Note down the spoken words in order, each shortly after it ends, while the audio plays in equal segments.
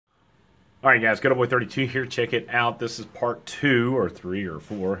All right, guys, Good Old Boy 32 here. Check it out. This is part 2 or 3 or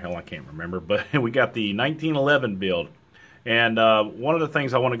 4. Hell, I can't remember. But we got the 1911 build. And one of the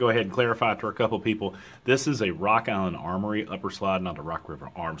things I want to go ahead and clarify to a couple people, this is a Rock Island Armory upper slide, not a Rock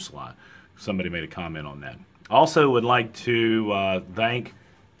River arm slide. Somebody made a comment on that. Also would like to thank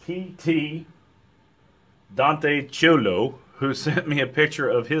TT Dante Cholo, who sent me a picture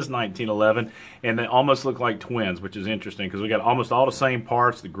of his 1911, and they almost look like twins, which is interesting because we got almost all the same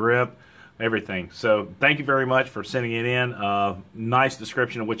parts, the grip, everything. So thank you very much for sending it in. Nice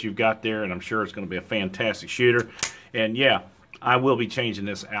description of what you've got there, and I'm sure it's going to be a fantastic shooter. And yeah, I will be changing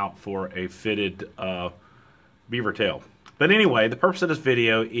this out for a fitted beaver tail. But anyway, the purpose of this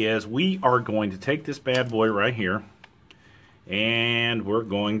video is we are going to take this bad boy right here, and we're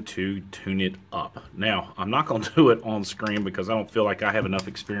going to tune it up. Now, I'm not going to do it on screen because I don't feel like I have enough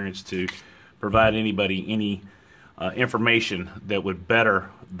experience to provide anybody any information that would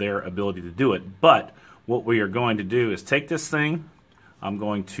better their ability to do it. But what we are going to do is take this thing. I'm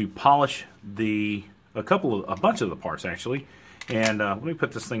going to polish a bunch of the parts actually, and let me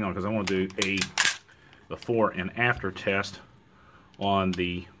put this thing on because I want to do a before and after test on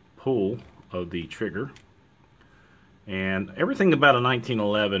the pull of the trigger. And everything about a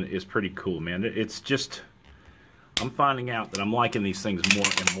 1911 is pretty cool, man. It's just, I'm finding out that I'm liking these things more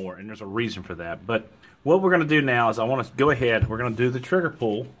and more, and there's a reason for that. But what we're going to do now is I want to go ahead, we're going to do the trigger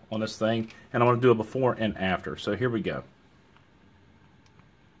pull on this thing, and I want to do a before and after. So here we go.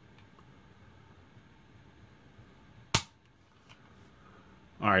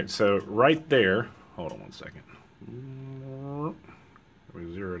 Alright, so right there, hold on one second.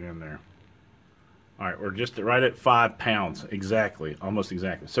 We zero it in there. All right, we're just right at 5 pounds, exactly, almost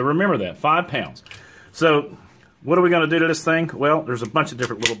exactly. So remember that, 5 pounds. So what are we going to do to this thing? Well, there's a bunch of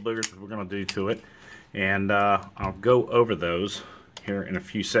different little boogers that we're going to do to it, and I'll go over those here in a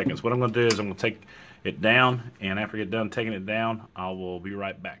few seconds. What I'm going to do is I'm going to take it down, and after I get done taking it down, I will be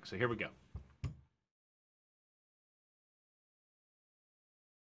right back. So here we go.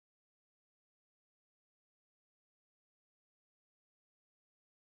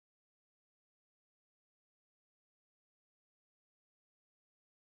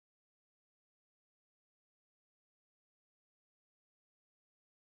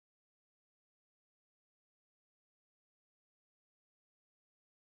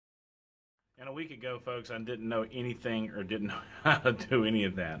 And a week ago, folks, I didn't know anything or didn't know how to do any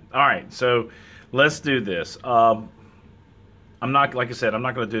of that. All right, so let's do this. I'm not, like I said, I'm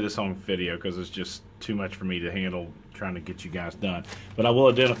not going to do this on video because it's just too much for me to handle trying to get you guys done. But I will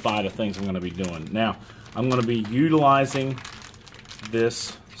identify the things I'm going to be doing. Now, I'm going to be utilizing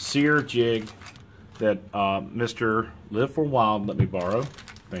this Sear jig that Mr. Live for Wild let me borrow.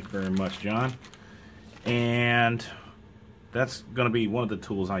 Thank you very much, John. And that's going to be one of the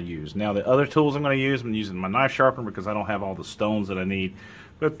tools I use. Now the other tools I'm using my knife sharpener because I don't have all the stones that I need.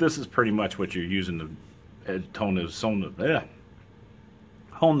 But this is pretty much what you're using to hone those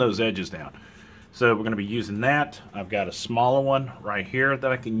edges down. So we're going to be using that. I've got a smaller one right here that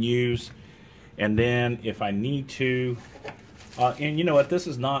I can use. And then if I need to, and you know what, this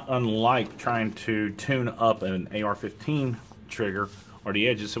is not unlike trying to tune up an AR-15 trigger or the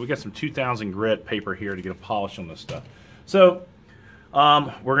edges. So we got some 2000 grit paper here to get a polish on this stuff. So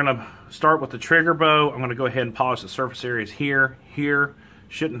we're going to start with the trigger bow. I'm going to go ahead and polish the surface areas here. Here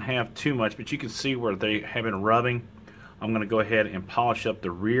shouldn't have too much, but you can see where they have been rubbing. I'm going to go ahead and polish up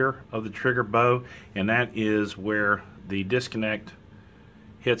the rear of the trigger bow, and that is where the disconnect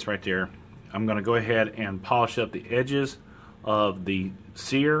hits right there. I'm going to go ahead and polish up the edges of the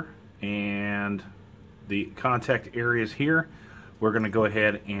sear and the contact areas here. We're going to go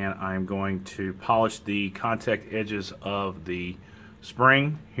ahead and I'm going to polish the contact edges of the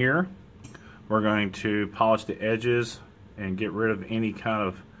spring here. We're going to polish the edges and get rid of any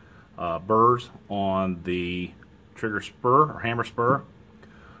kind of burrs on the trigger spur or hammer spur.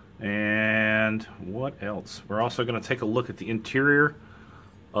 And what else? We're also going to take a look at the interior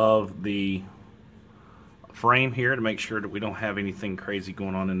of the frame here to make sure that we don't have anything crazy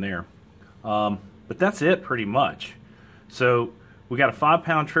going on in there. But that's it pretty much. So we got a 5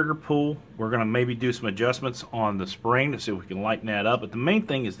 pound trigger pull. We're going to maybe do some adjustments on the spring to see if we can lighten that up. But the main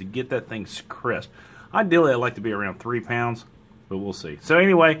thing is to get that thing crisp. Ideally, I'd like to be around 3 pounds, but we'll see. So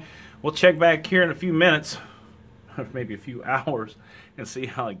anyway, we'll check back here in a few minutes, or maybe a few hours, and see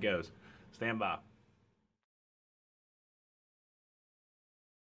how it goes. Stand by.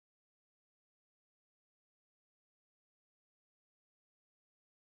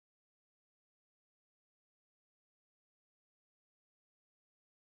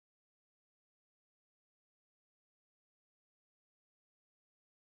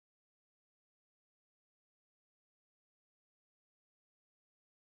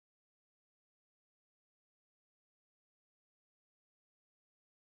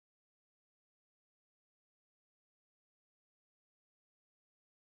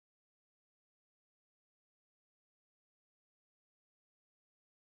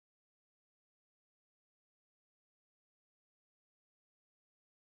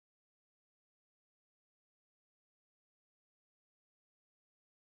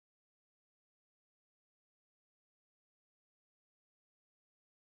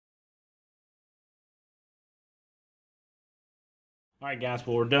 Alright guys,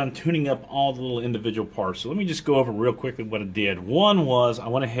 well we're done tuning up all the little individual parts. So let me just go over real quickly what I did. One was I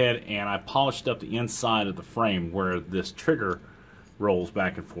went ahead and I polished up the inside of the frame where this trigger rolls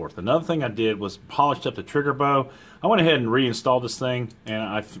back and forth. Another thing I did was polished up the trigger bow. I went ahead and reinstalled this thing and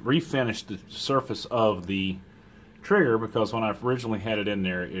I refinished the surface of the trigger because when I originally had it in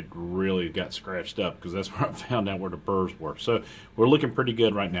there it really got scratched up because that's where I found out where the burrs were. So we're looking pretty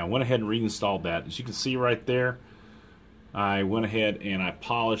good right now. Went ahead and reinstalled that. As you can see right there, I went ahead and I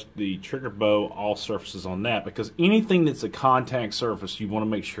polished the trigger bow, all surfaces on that, because anything that's a contact surface you want to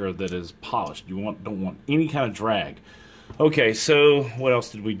make sure that is polished. You don't want any kind of drag. Okay, so what else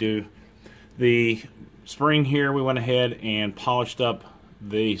did we do? The spring here, we went ahead and polished up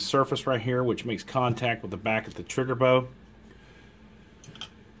the surface right here, which makes contact with the back of the trigger bow.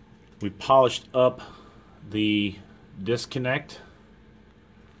 We polished up the disconnect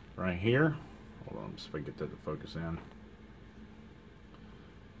right here. Hold on, see if I can get that to focus in.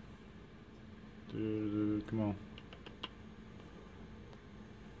 Come on.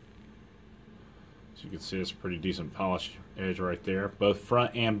 So you can see it's a pretty decent polished edge right there, both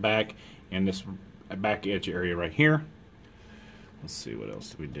front and back, and this back edge area right here. Let's see, what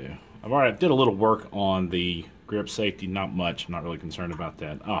else did we do? I did a little work on the grip safety, not much. I'm not really concerned about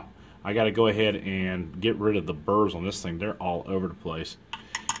that. I got to go ahead and get rid of the burrs on this thing. They're all over the place.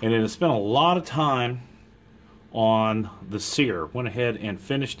 And then I spent a lot of time on the sear. Went ahead and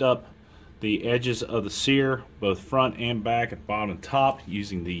finished up the edges of the sear, both front and back, at bottom and top,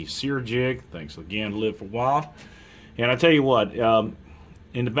 using the sear jig. Thanks again, Live for Wild. And I tell you what,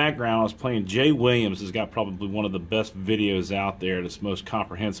 in the background I was playing Jay Williams. Has got probably one of the best videos out there that's most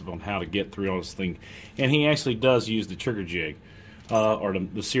comprehensive on how to get through all this thing. And he actually does use the trigger jig, or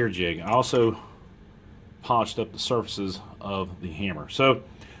the sear jig. I also polished up the surfaces of the hammer. So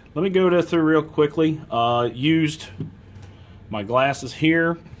let me go through real quickly. Used my glasses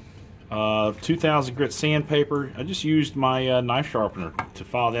here. 2000 grit sandpaper. I just used my knife sharpener to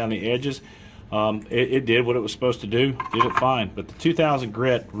file down the edges. It did what it was supposed to do. Did it fine. But the 2000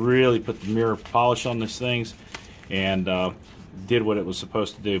 grit really put the mirror polish on these things and did what it was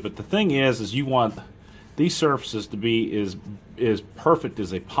supposed to do. But the thing is you want these surfaces to be as perfect as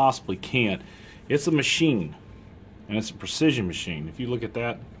they possibly can. It's a machine, and it's a precision machine. If you look at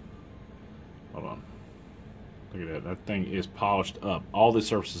that, hold on. Look at that. That thing is polished up. All the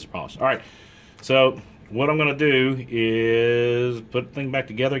surfaces are polished. All right. So what I'm going to do is put the thing back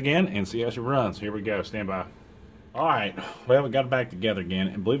together again and see how she runs. Here we go. Stand by. All right. Well, we got it back together again.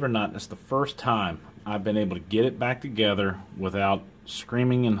 And believe it or not, it's the first time I've been able to get it back together without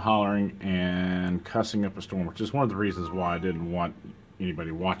screaming and hollering and cussing up a storm, which is one of the reasons why I didn't want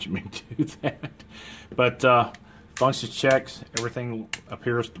anybody watching me do that. But function checks. Everything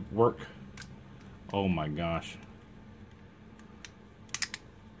appears to work. Oh my gosh.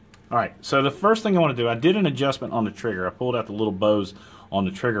 Alright, so the first thing I want to do, I did an adjustment on the trigger. I pulled out the little bows on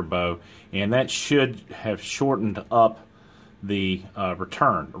the trigger bow, and that should have shortened up the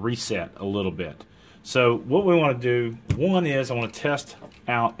reset a little bit. So what we want to do, one is I want to test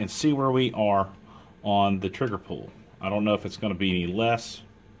out and see where we are on the trigger pull. I don't know if it's going to be any less.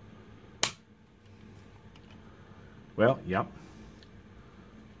 Well, yep.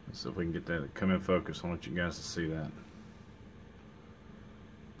 Let's see if we can get that to come in focus. I want you guys to see that.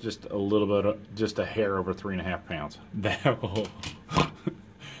 Just a little bit, just a hair over 3.5 pounds.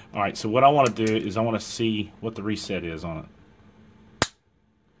 All right, so what I want to do is I want to see what the reset is on it.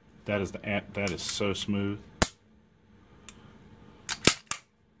 That is so smooth.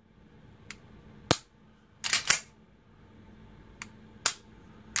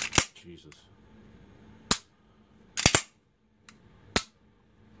 Jesus.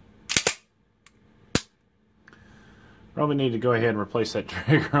 Probably need to go ahead and replace that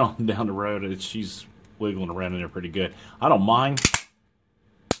trigger on down the road. She's wiggling around in there pretty good. I don't mind.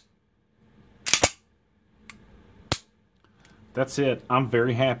 That's it. I'm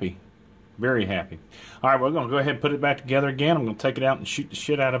very happy. Very happy. All right, we're going to go ahead and put it back together again. I'm going to take it out and shoot the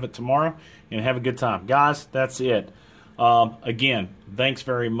shit out of it tomorrow and have a good time. Guys, that's it. Again, thanks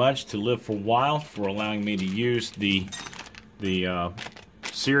very much to Live for Wild for allowing me to use the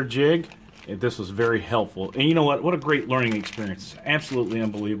sear jig. This was very helpful. And you know what? What a great learning experience. It's absolutely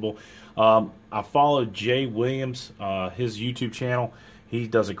unbelievable. I followed Jay Williams, his YouTube channel. He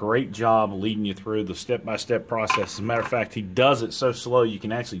does a great job leading you through the step-by-step process. As a matter of fact, he does it so slow you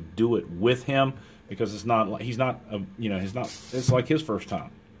can actually do it with him because it's not like it's like his first time.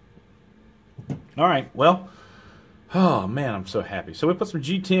 All right, well, oh man, I'm so happy. So we put some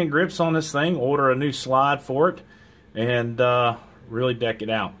G10 grips on this thing, order a new slide for it, and really deck it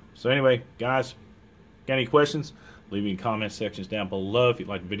out. So anyway, guys, got any questions? Leave me in comment sections down below. If you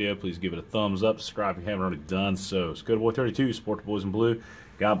like the video, please give it a thumbs up. Subscribe if you haven't already done so. Skoda Boy 32, support the boys in blue.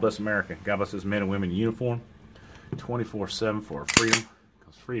 God bless America. God bless those men and women in uniform. 24/7 for our freedom.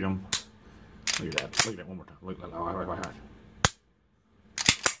 Because freedom, look at that. Look at that one more time. Look at that.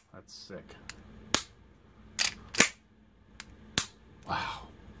 That's sick. Wow.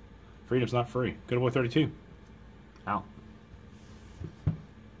 Freedom's not free. Skoda Boy 32. Out.